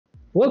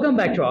Welcome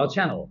back to our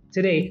channel.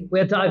 Today, we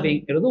are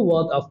diving into the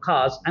world of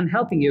cars and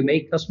helping you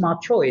make a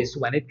smart choice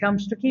when it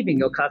comes to keeping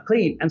your car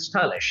clean and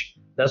stylish.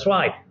 That's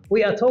right,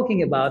 we are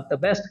talking about the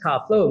best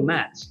car floor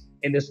mats.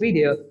 In this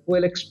video,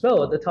 we'll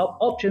explore the top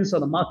options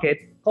on the market,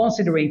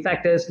 considering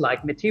factors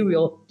like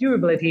material,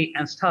 durability,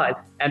 and style,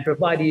 and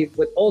provide you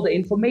with all the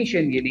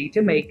information you need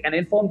to make an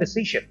informed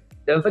decision.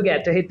 Don't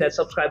forget to hit that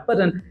subscribe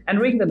button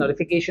and ring the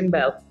notification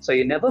bell so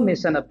you never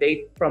miss an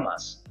update from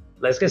us.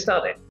 Let's get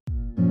started.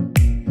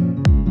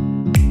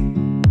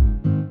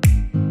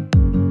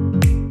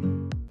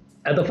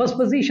 At the first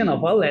position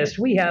of our list,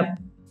 we have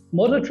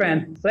Motor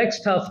Trend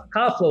FlexTough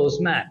Car Floors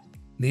Mat.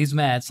 These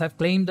mats have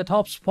claimed the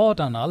top spot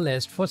on our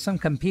list for some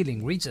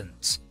compelling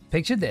reasons.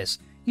 Picture this: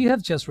 you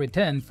have just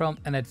returned from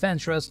an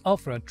adventurous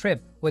off-road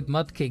trip with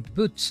mud-caked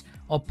boots,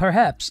 or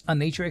perhaps a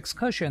nature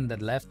excursion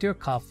that left your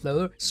car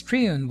floor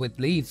strewn with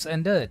leaves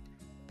and dirt.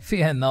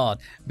 Fear not,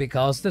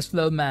 because these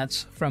floor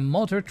mats from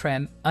Motor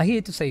Trend are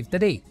here to save the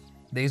day.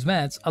 These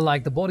mats are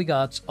like the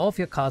bodyguards of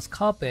your car's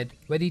carpet,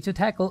 ready to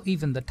tackle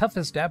even the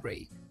toughest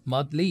debris.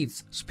 Mud,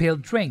 leaves,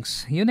 spilled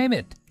drinks, you name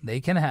it,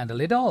 they can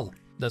handle it all.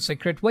 The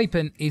secret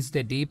weapon is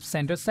the deep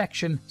center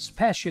section,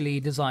 specially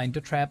designed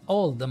to trap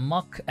all the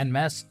muck and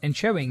mess,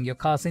 ensuring your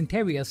car's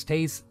interior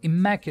stays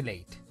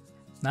immaculate.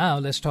 Now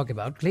let's talk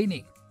about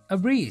cleaning. A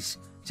breeze.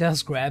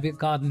 Just grab your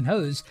garden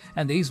hose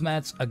and these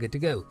mats are good to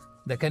go.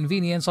 The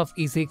convenience of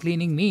easy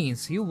cleaning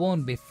means you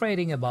won't be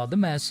fretting about the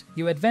mess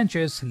your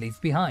adventures leave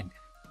behind.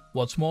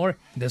 What's more,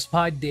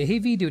 despite their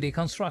heavy-duty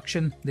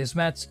construction, these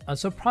mats are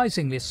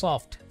surprisingly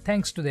soft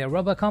thanks to their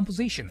rubber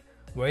composition.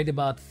 Worried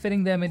about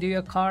fitting them into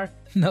your car?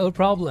 No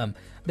problem.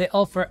 They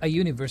offer a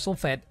universal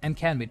fit and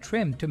can be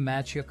trimmed to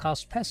match your car's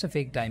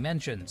specific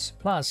dimensions.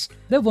 Plus,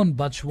 they won't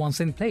budge once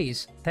in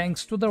place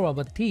thanks to the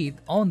rubber teeth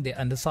on the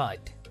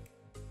underside.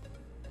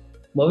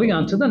 Moving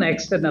on to the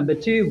next at number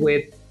 2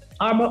 with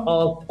Armor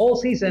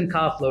All-Season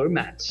Car Floor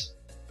Mats.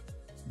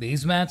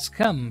 These mats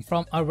come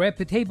from a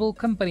reputable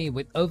company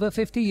with over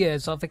 50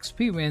 years of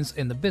experience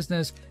in the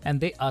business, and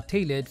they are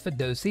tailored for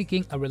those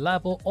seeking a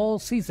reliable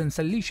all-season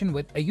solution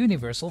with a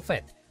universal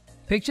fit.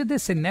 Picture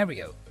this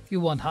scenario: you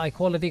want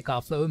high-quality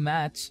car floor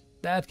mats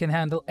that can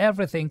handle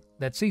everything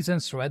that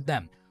seasons throw at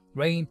them.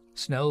 Rain,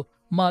 snow,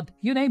 mud,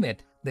 you name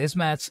it, these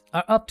mats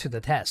are up to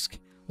the task.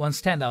 One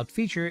standout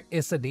feature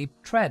is the deep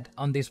tread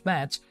on these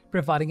mats,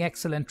 providing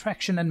excellent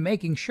traction and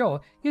making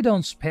sure you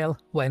don't spill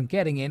when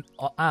getting in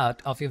or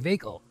out of your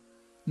vehicle.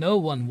 No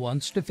one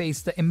wants to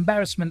face the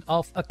embarrassment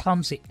of a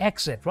clumsy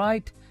exit,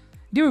 right?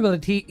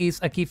 Durability is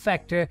a key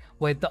factor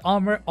with the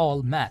Armor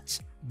All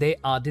mats. They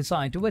are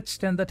designed to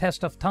withstand the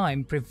test of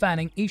time,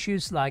 preventing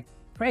issues like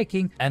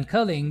cracking and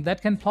curling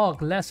that can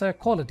plague lesser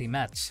quality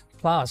mats.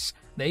 Plus,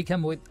 they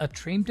come with a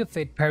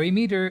trim-to-fit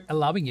perimeter,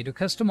 allowing you to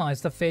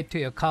customize the fit to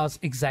your car's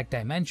exact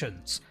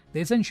dimensions.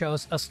 This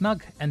ensures a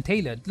snug and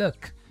tailored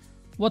look.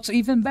 What's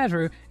even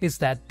better is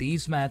that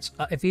these mats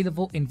are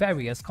available in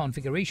various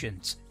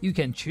configurations. You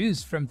can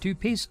choose from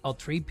 2-piece or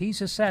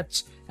 3-piece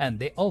sets, and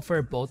they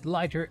offer both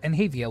lighter and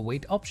heavier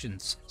weight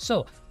options.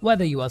 So,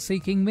 whether you are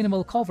seeking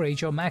minimal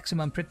coverage or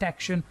maximum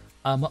protection,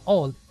 Armor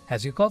All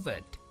has you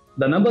covered.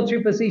 The number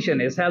 3 position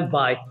is held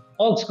by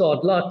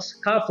OxGord Luxe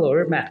Car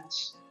Floor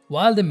Mats.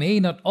 While they may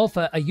not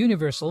offer a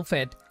universal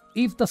fit,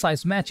 if the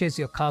size matches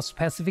your car's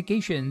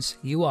specifications,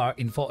 you are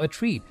in for a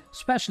treat,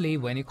 especially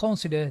when you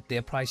consider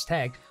their price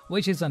tag,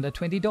 which is under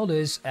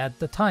 $20 at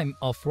the time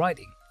of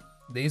writing.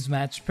 These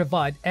mats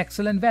provide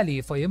excellent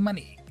value for your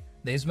money.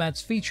 These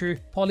mats feature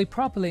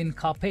polypropylene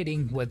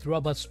carpeting with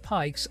rubber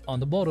spikes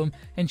on the bottom,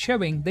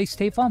 ensuring they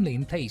stay firmly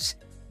in place.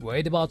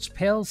 Worried about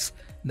spills?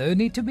 No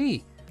need to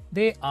be.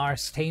 They are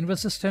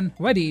stain-resistant,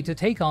 ready to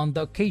take on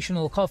the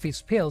occasional coffee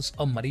spills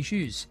or muddy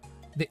shoes.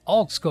 The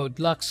OxGord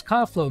Luxe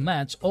Car Floor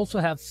mats also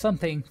have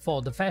something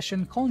for the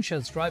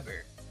fashion-conscious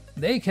driver.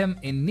 They come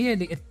in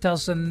nearly a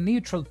dozen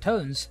neutral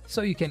tones,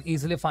 so you can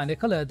easily find a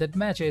color that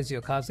matches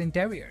your car's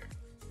interior.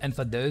 And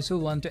for those who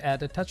want to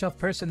add a touch of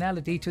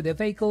personality to their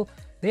vehicle,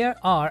 there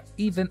are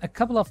even a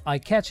couple of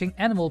eye-catching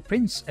animal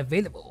prints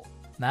available.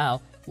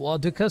 Now,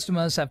 what do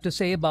customers have to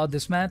say about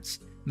these mats?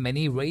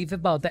 Many rave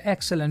about the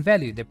excellent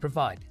value they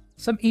provide.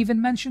 Some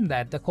even mention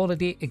that the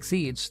quality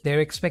exceeds their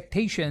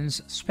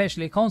expectations,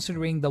 especially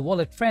considering the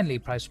wallet-friendly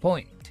price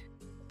point.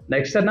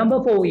 Next at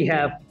number 4 we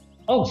have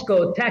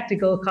OxGord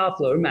Tactical Car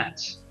Floor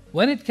Mats.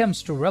 When it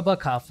comes to rubber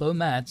car floor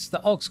mats, the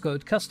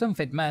OxGord custom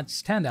fit mats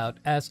stand out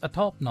as a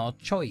top-notch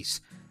choice.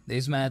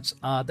 These mats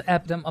are the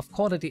epitome of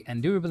quality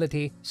and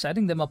durability,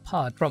 setting them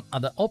apart from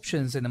other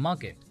options in the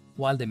market.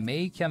 While they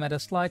may come at a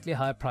slightly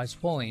higher price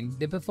point,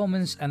 their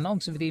performance and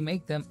longevity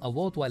make them a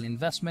worthwhile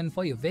investment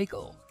for your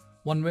vehicle.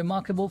 One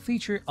remarkable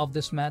feature of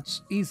these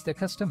mats is the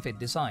custom-fit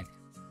design.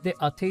 They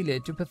are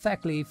tailored to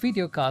perfectly fit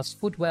your car's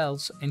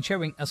footwells,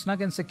 ensuring a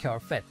snug and secure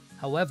fit.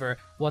 However,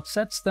 what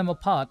sets them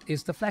apart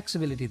is the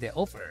flexibility they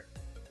offer.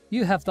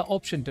 You have the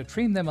option to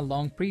trim them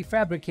along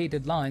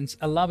prefabricated lines,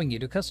 allowing you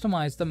to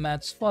customize the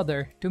mats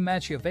further to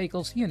match your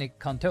vehicle's unique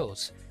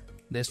contours.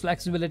 This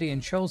flexibility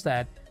ensures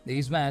that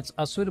these mats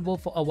are suitable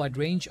for a wide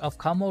range of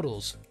car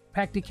models.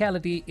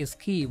 practicality is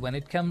key when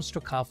it comes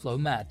to car floor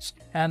mats,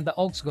 and the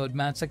OxGord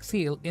mats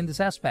excel in this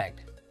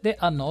aspect. They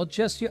are not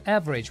just your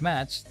average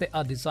mats, they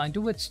are designed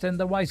to withstand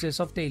the rises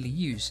of daily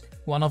use.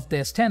 One of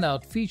their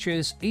standout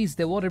features is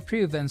their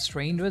waterproof and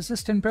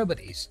stain-resistant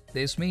properties.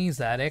 This means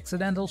that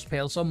accidental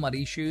spills or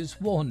muddy shoes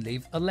won't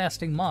leave a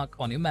lasting mark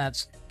on your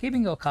mats,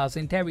 keeping your car's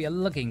interior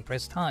looking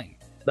pristine.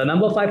 The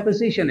number 5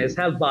 position is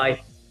held by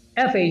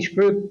FH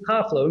Group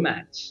Car Floor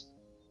Mats.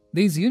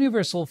 These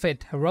universal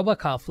fit rubber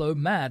car floor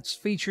mats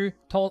feature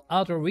tall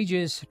outer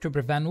ridges to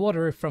prevent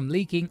water from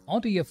leaking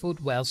onto your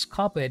footwell's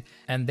carpet,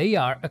 and they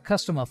are a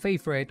customer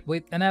favorite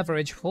with an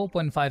average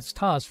 4.5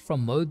 stars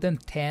from more than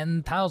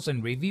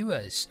 10,000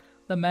 reviewers.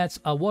 The mats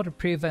are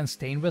waterproof and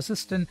stain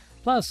resistant,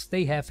 plus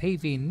they have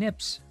heavy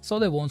nips so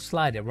they won't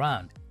slide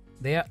around.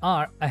 There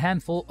are a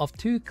handful of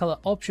 2 color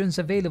options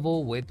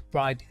available with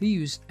bright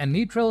hues and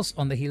neutrals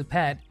on the heel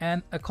pad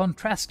and a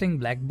contrasting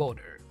black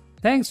border.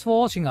 Thanks for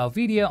watching our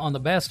video on the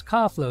best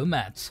car floor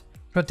mats.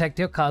 Protect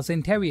your car's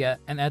interior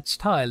and add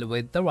style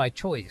with the right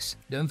choice.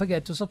 Don't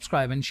forget to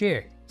subscribe and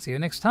share. See you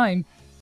next time.